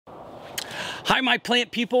Hi, my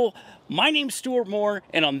plant people. My name's Stuart Moore,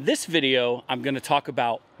 and on this video, I'm going to talk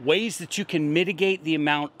about ways that you can mitigate the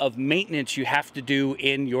amount of maintenance you have to do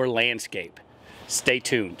in your landscape. Stay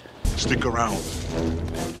tuned. Stick around.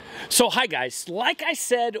 So hi guys, like I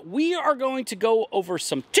said, we are going to go over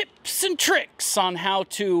some tips and tricks on how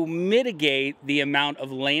to mitigate the amount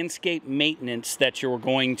of landscape maintenance that you're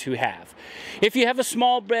going to have. If you have a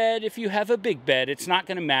small bed, if you have a big bed, it's not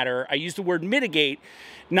going to matter. I use the word mitigate,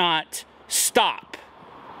 not stop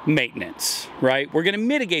maintenance, right? We're going to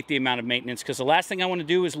mitigate the amount of maintenance because the last thing I want to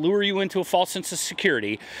do is lure you into a false sense of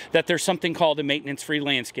security that there's something called a maintenance-free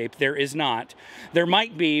landscape. There is not. There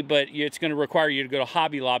might be, but it's going to require you to go to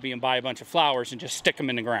Hobby Lobby and buy a bunch of flowers and just stick them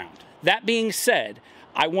in the ground. That being said,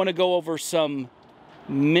 I want to go over some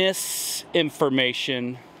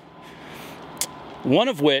misinformation, one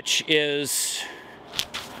of which is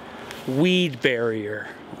weed barrier.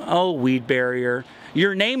 Oh, weed barrier.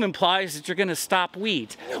 Your name implies that you're going to stop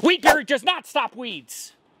weeds. Weed barrier does not stop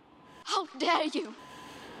weeds. How dare you?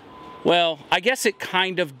 Well, I guess it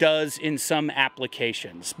kind of does in some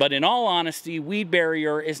applications. But in all honesty, weed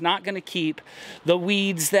barrier is not going to keep the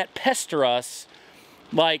weeds that pester us,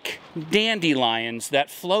 like dandelions that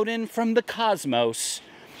float in from the cosmos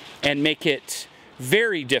and make it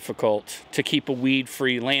very difficult to keep a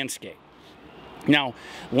weed-free landscape. Now,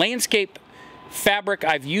 landscape fabric,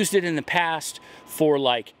 I've used it in the past for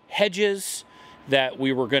like hedges that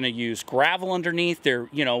we were going to use gravel underneath. There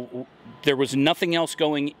was nothing else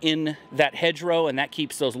going in that hedgerow, and that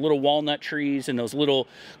keeps those little walnut trees and those little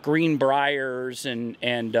green briars and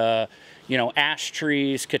ash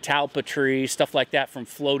trees, catalpa trees, stuff like that from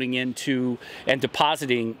floating into and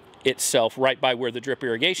depositing itself right by where the drip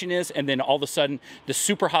irrigation is. And then all of a sudden, the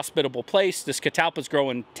super hospitable place, this catalpa's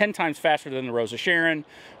growing 10 times faster than the Rose of Sharon,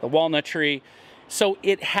 the walnut tree. So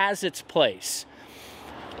it has its place.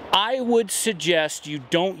 I would suggest you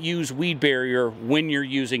don't use weed barrier when you're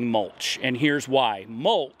using mulch, and here's why.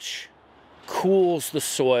 Mulch cools the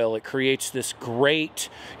soil. It creates this great,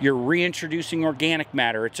 you're reintroducing organic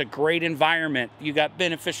matter. It's a great environment. You got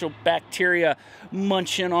beneficial bacteria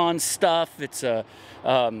munching on stuff. It's a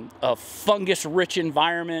fungus-rich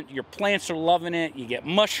environment. Your plants are loving it. You get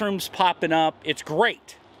mushrooms popping up. It's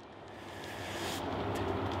great.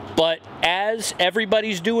 But as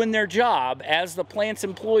everybody's doing their job, as the plant's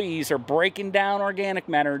employees are breaking down organic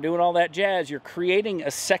matter and doing all that jazz, you're creating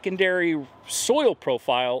a secondary soil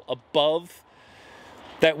profile above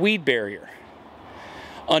that weed barrier.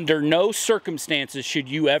 Under no circumstances should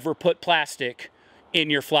you ever put plastic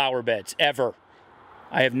in your flower beds, ever.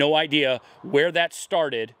 I have no idea where that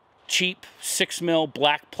started. Cheap 6 mil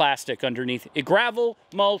black plastic underneath it. Gravel,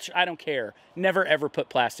 mulch, I don't care. Never ever put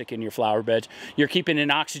plastic in your flower beds. You're keeping an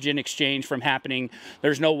oxygen exchange from happening.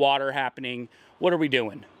 There's no water happening. What are we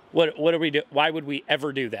doing? What are we do? Why would we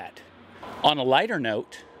ever do that? On a lighter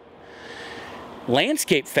note,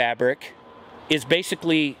 landscape fabric is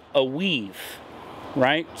basically a weave,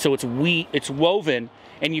 right? So it's woven,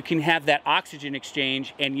 and you can have that oxygen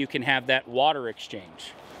exchange and you can have that water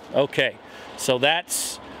exchange. Okay, so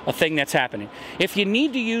that's a thing that's happening. If you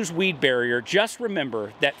need to use weed barrier, just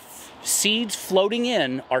remember that seeds floating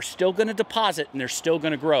in are still going to deposit and they're still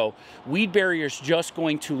going to grow. Weed barrier is just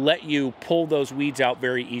going to let you pull those weeds out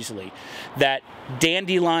very easily. That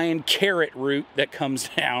dandelion carrot root that comes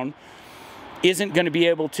down isn't going to be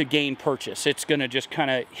able to gain purchase. It's going to just kind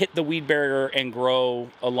of hit the weed barrier and grow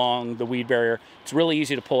along the weed barrier. It's really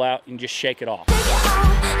easy to pull out and just shake it off.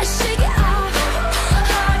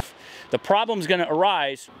 The problem's going to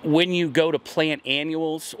arise when you go to plant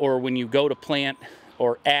annuals, or when you go to plant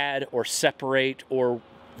or add or separate, or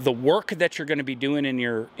the work that you're going to be doing in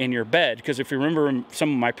your bed. Because if you remember in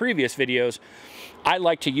some of my previous videos, I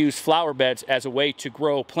like to use flower beds as a way to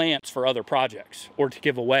grow plants for other projects or to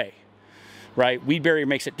give away, right? Weed barrier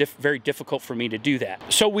makes it very difficult for me to do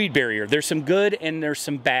that. So weed barrier, there's some good and there's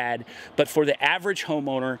some bad, but for the average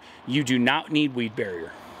homeowner, you do not need weed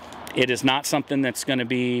barrier. It is not something that's going to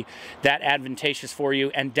be that advantageous for you,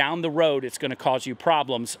 and down the road it's going to cause you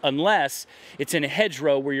problems unless it's in a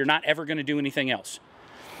hedgerow where you're not ever going to do anything else.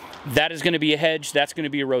 That is going to be a hedge. That's going to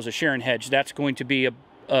be a Rose of Sharon hedge. That's going to be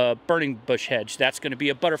a burning bush hedge. That's going to be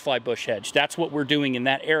a butterfly bush hedge. That's what we're doing in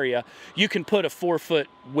that area. You can put a 4-foot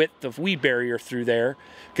width of weed barrier through there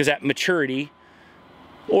because at maturity,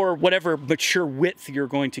 or whatever mature width you're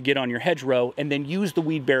going to get on your hedgerow, and then use the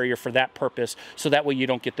weed barrier for that purpose, so that way you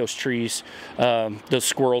don't get those trees, those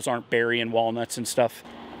squirrels aren't burying walnuts and stuff.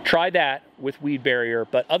 Try that with weed barrier,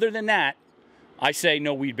 but other than that, I say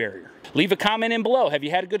no weed barrier. Leave a comment in below. Have you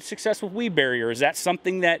had a good success with weed barrier? Is that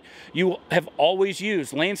something that you have always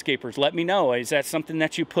used? Landscapers, let me know. Is that something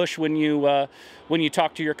that you push when you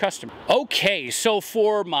talk to your customer? Okay, so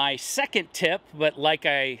for my second tip, but like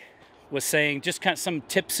I was saying, just kind of some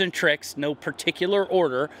tips and tricks, no particular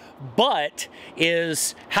order, but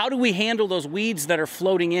is how do we handle those weeds that are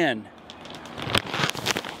floating in?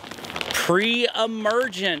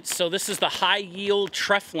 Preemergent. So this is the high yield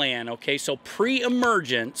Treflan. Okay, so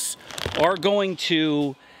pre-emergents are going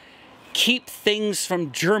to keep things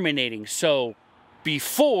from germinating. So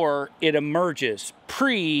before it emerges,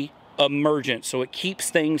 pre-emergent. So it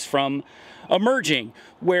keeps things from emerging.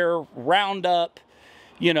 Where Roundup,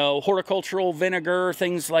 you know, horticultural vinegar,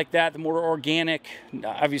 things like that, the more organic,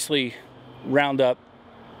 obviously Roundup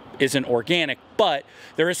isn't organic, but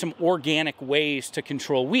there is some organic ways to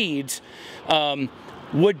control weeds,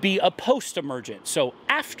 would be a post-emergent. So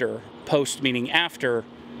after, post meaning after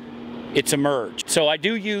it's emerged. So I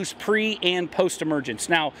do use pre and post-emergence.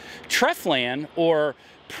 Now, Treflan or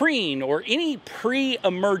Preen or any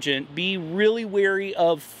pre-emergent, be really wary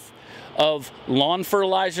of lawn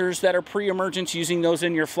fertilizers that are pre-emergents, using those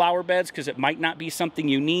in your flower beds, because it might not be something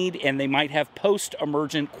you need and they might have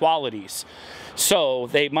post-emergent qualities. So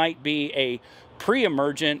they might be a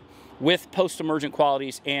pre-emergent with post-emergent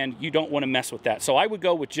qualities, and you don't want to mess with that. So I would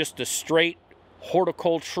go with just the straight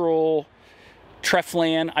horticultural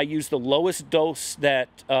Treflan. I use the lowest dose that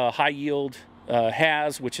high yield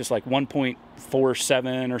has, which is like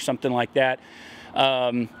 1.47 or something like that.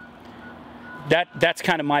 That's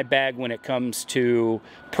kind of my bag when it comes to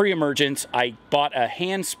pre-emergence. I bought a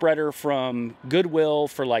hand spreader from Goodwill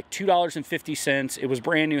for like $2.50. It was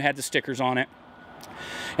brand new, had the stickers on it.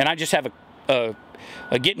 And I just have a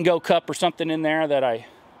get and go cup or something in there that I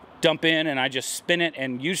dump in, and I just spin it,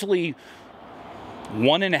 and usually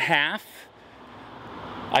 1.5.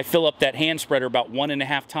 I fill up that hand spreader about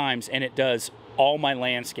 1.5 times, and it does all my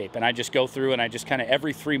landscape. And I just go through and I just kind of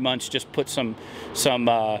every 3 months just put some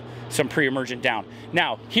pre-emergent down.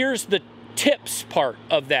 Now here's the tips part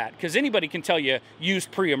of that, because anybody can tell you use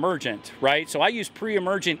pre-emergent, right? So I use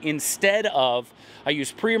pre-emergent instead of, I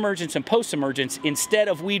use pre-emergence and post-emergence instead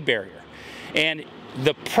of weed barrier. And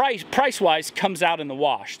the price-wise comes out in the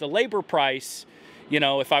wash. The labor price, you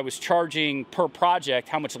know, if I was charging per project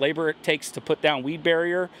how much labor it takes to put down weed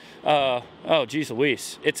barrier, oh geez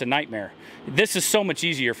Louise, it's a nightmare. This is so much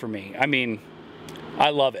easier for me. I mean, I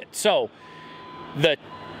love it. So the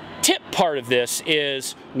tip part of this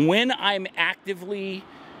is when I'm actively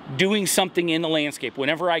doing something in the landscape,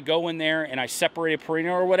 whenever I go in there and I separate a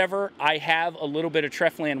perennial or whatever, I have a little bit of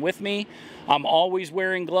Treflan with me. I'm always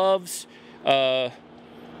wearing gloves, and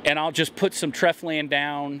I'll just put some Treflan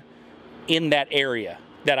down in that area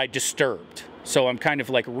that I disturbed. So I'm kind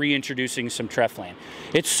of like reintroducing some Treflan.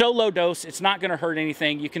 It's so low dose, it's not gonna hurt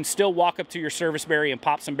anything. You can still walk up to your service berry and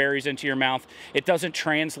pop some berries into your mouth. It doesn't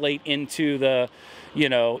translate into the, you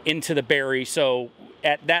know, into the berry. So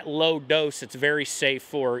at that low dose, it's very safe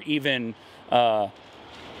for even,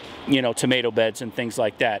 you know, tomato beds and things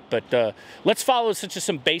like that. But let's follow such as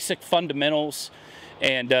some basic fundamentals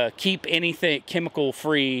and keep anything chemical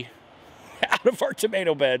free out of our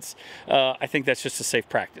tomato beds. I think that's just a safe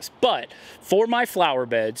practice. But for my flower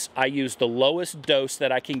beds, I use the lowest dose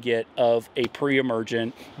that I can get of a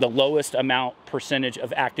pre-emergent, the lowest percentage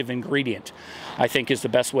of active ingredient, I think is the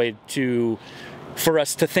best way for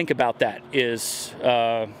us to think about that is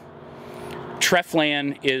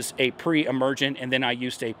Treflan is a pre-emergent, and then I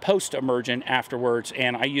used a post-emergent afterwards.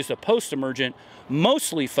 And I used a post-emergent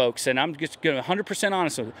mostly, folks, and I'm just going to 100%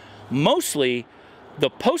 honest with you, mostly the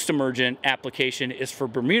post-emergent application is for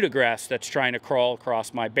Bermuda grass that's trying to crawl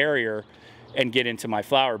across my barrier and get into my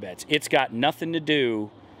flower beds. It's got nothing to do,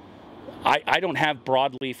 I don't have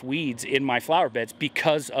broadleaf weeds in my flower beds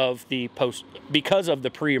because of the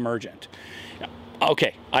pre-emergent.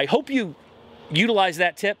 Okay, I hope you utilize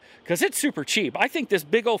that tip because it's super cheap. I think this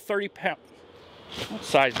big old 30-pound, what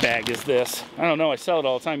size bag is this? I don't know, I sell it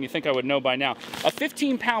all the time. You think I would know by now. A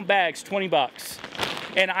 15-pound bag's 20 bucks.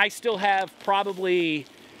 And I still have probably,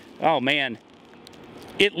 oh man,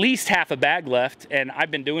 at least half a bag left. And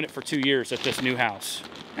I've been doing it for 2 years at this new house.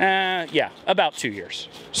 Yeah, about 2 years.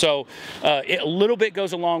 So a little bit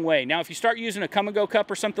goes a long way. Now, if you start using a come-and-go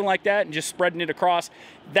cup or something like that and just spreading it across,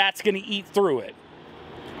 that's going to eat through it.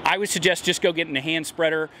 I would suggest just go getting a hand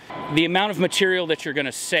spreader. The amount of material that you're going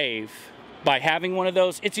to save by having one of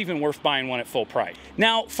those, it's even worth buying one at full price.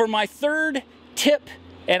 Now, for my third tip,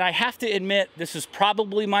 and I have to admit, this is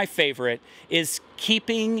probably my favorite, is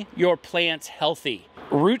keeping your plants healthy.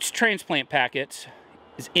 Roots transplant packets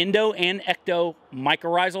is endo and ecto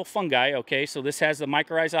mycorrhizal fungi. Okay, so this has the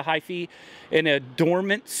mycorrhiza hyphae in a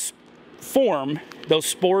dormant form. Those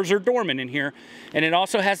spores are dormant in here, and it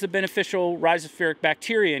also has the beneficial rhizospheric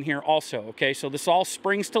bacteria in here also. Okay, so this all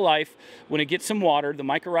springs to life when it gets some water. The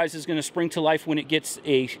mycorrhiza is going to spring to life when it gets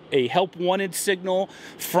a help wanted signal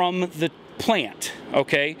from the plant.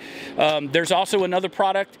 Okay, there's also another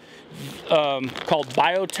product called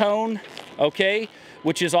Biotone, okay,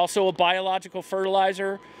 which is also a biological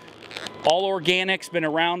fertilizer. All organic's been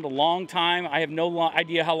around a long time. I have no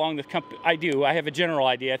idea how long the company, I have a general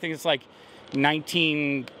idea. I think it's like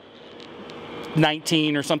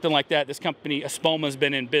 1919 or something like that. This company, Espoma's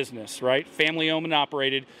been in business, right? Family owned and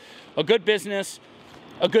operated. A good business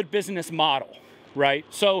model, right?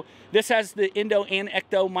 So this has the endo and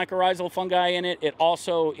ecto mycorrhizal fungi in it. It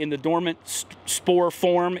also, in the dormant spore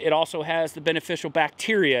form, it also has the beneficial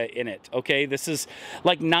bacteria in it, okay? This is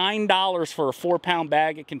like $9 for a 4-pound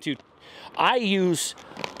bag. It can do, I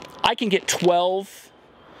can get 12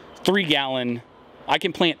 3-gallon, I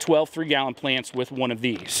can plant 12 3-gallon plants with one of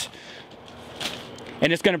these.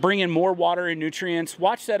 And it's going to bring in more water and nutrients.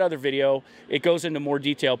 Watch that other video. It goes into more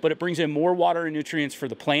detail, but it brings in more water and nutrients for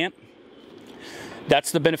the plant.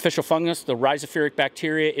 That's the beneficial fungus. The rhizospheric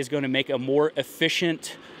bacteria is going to make a more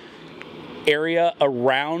efficient area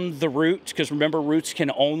around the root, because remember, roots can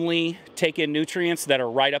only take in nutrients that are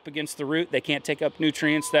right up against the root. They can't take up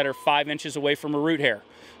nutrients that are 5 inches away from a root hair.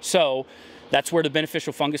 So that's where the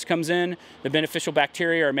beneficial fungus comes in. The beneficial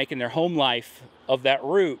bacteria are making their home life of that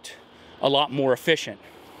root a lot more efficient.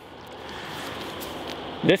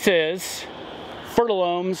 This is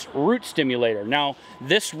Fertilome's root stimulator. Now,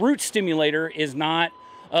 this root stimulator is not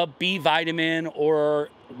a B vitamin or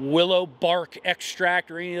willow bark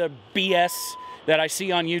extract or any of the BS that I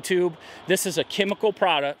see on YouTube. This is a chemical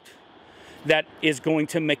product that is going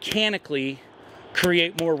to mechanically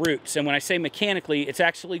create more roots. And when I say mechanically, it's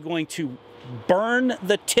actually going to burn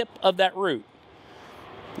the tip of that root,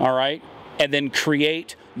 all right, and then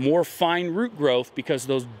create more fine root growth, because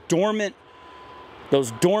those dormant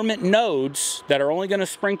nodes that are only going to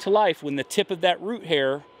spring to life when the tip of that root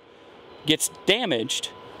hair gets damaged,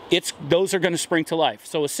 those are going to spring to life.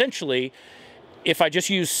 So essentially, if I just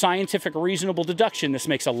use scientific reasonable deduction, this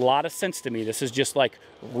makes a lot of sense to me. This is just like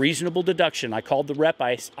reasonable deduction. I called the rep,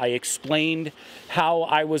 I explained how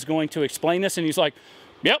I was going to explain this, and he's like,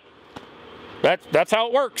 yep, that's how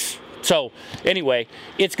it works. So anyway,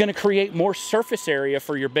 it's going to create more surface area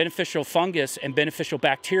for your beneficial fungus and beneficial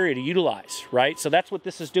bacteria to utilize, right? So that's what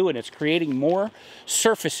this is doing. It's creating more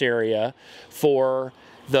surface area for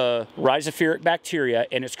the rhizospheric bacteria,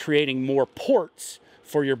 and it's creating more ports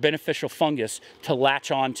for your beneficial fungus to latch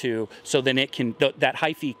onto, so then it can, that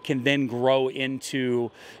hyphae can then grow into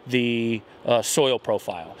the soil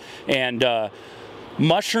profile. And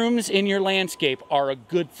mushrooms in your landscape are a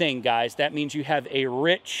good thing, guys. That means you have a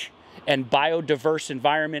rich and biodiverse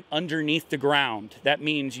environment underneath the ground. That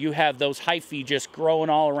means you have those hyphae just growing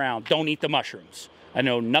all around. Don't eat the mushrooms. I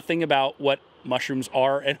know nothing about what mushrooms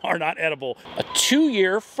are and are not edible. A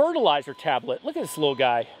 2-year fertilizer tablet. Look at this little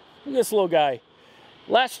guy. Look at this little guy.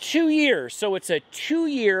 Last 2 years. So it's a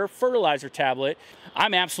 2-year fertilizer tablet.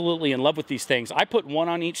 I'm absolutely in love with these things. I put one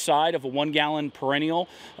on each side of a 1-gallon perennial,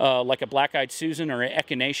 like a black-eyed Susan or an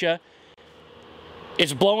echinacea.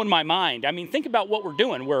 It's blowing my mind. I mean, think about what we're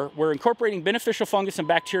doing. We're incorporating beneficial fungus and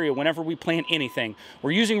bacteria whenever we plant anything.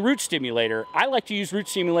 We're using root stimulator. I like to use root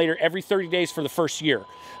stimulator every 30 days for the first year.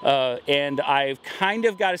 And I've kind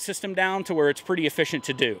of got a system down to where it's pretty efficient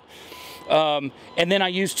to do. And then I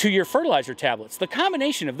use 2-year fertilizer tablets. The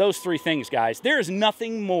combination of those 3 things, guys, there is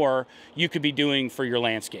nothing more you could be doing for your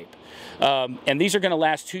landscape. And these are going to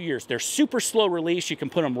last 2 years. They're super slow release. You can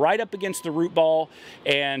put them right up against the root ball,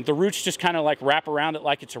 and the roots just kind of like wrap around it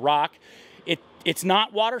like it's a rock. It's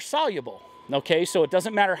not water soluble. Okay, so it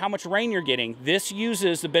doesn't matter how much rain you're getting. This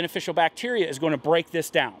uses the beneficial bacteria is going to break this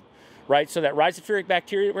down. Right, so that rhizospheric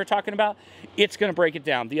bacteria that we're talking about, it's going to break it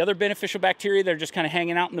down. The other beneficial bacteria that are just kind of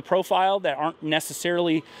hanging out in the profile that aren't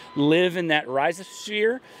necessarily live in that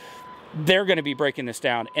rhizosphere, they're going to be breaking this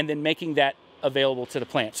down and then making that available to the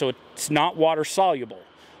plant. So it's not water soluble.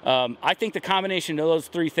 I think the combination of those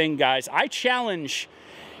 3 things, guys, I challenge.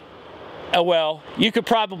 Well, you could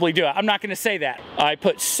probably do it. I'm not going to say that. I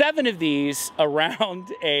put 7 of these around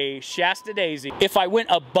a Shasta daisy. If I went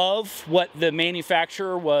above what the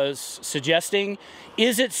manufacturer was suggesting,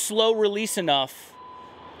 is it slow release enough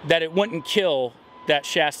that it wouldn't kill that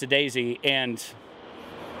Shasta daisy? And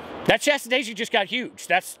that Shasta daisy just got huge.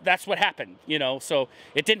 That's what happened, you know. So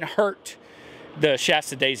it didn't hurt the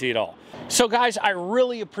Shasta daisy at all. So guys, I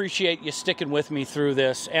really appreciate you sticking with me through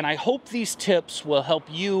this, and I hope these tips will help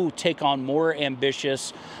you take on more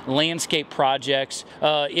ambitious landscape projects.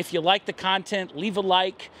 If you like the content, leave a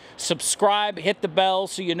like, subscribe, hit the bell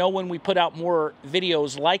so you know when we put out more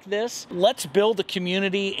videos like this. Let's build a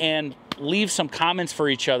community and leave some comments for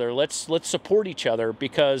each other. Let's support each other,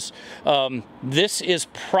 because this is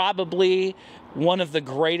probably one of the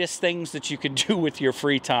greatest things that you could do with your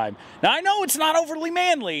free time. Now, I know it's not overly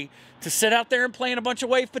manly to sit out there and plant a bunch of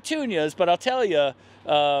wave petunias, but I'll tell you,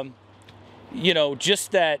 you know,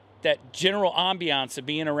 just that general ambiance of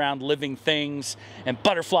being around living things and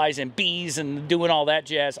butterflies and bees and doing all that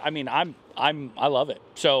jazz. I mean, I love it.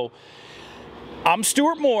 So I'm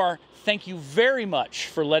Stuart Moore. Thank you very much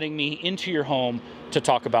for letting me into your home to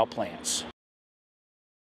talk about plants.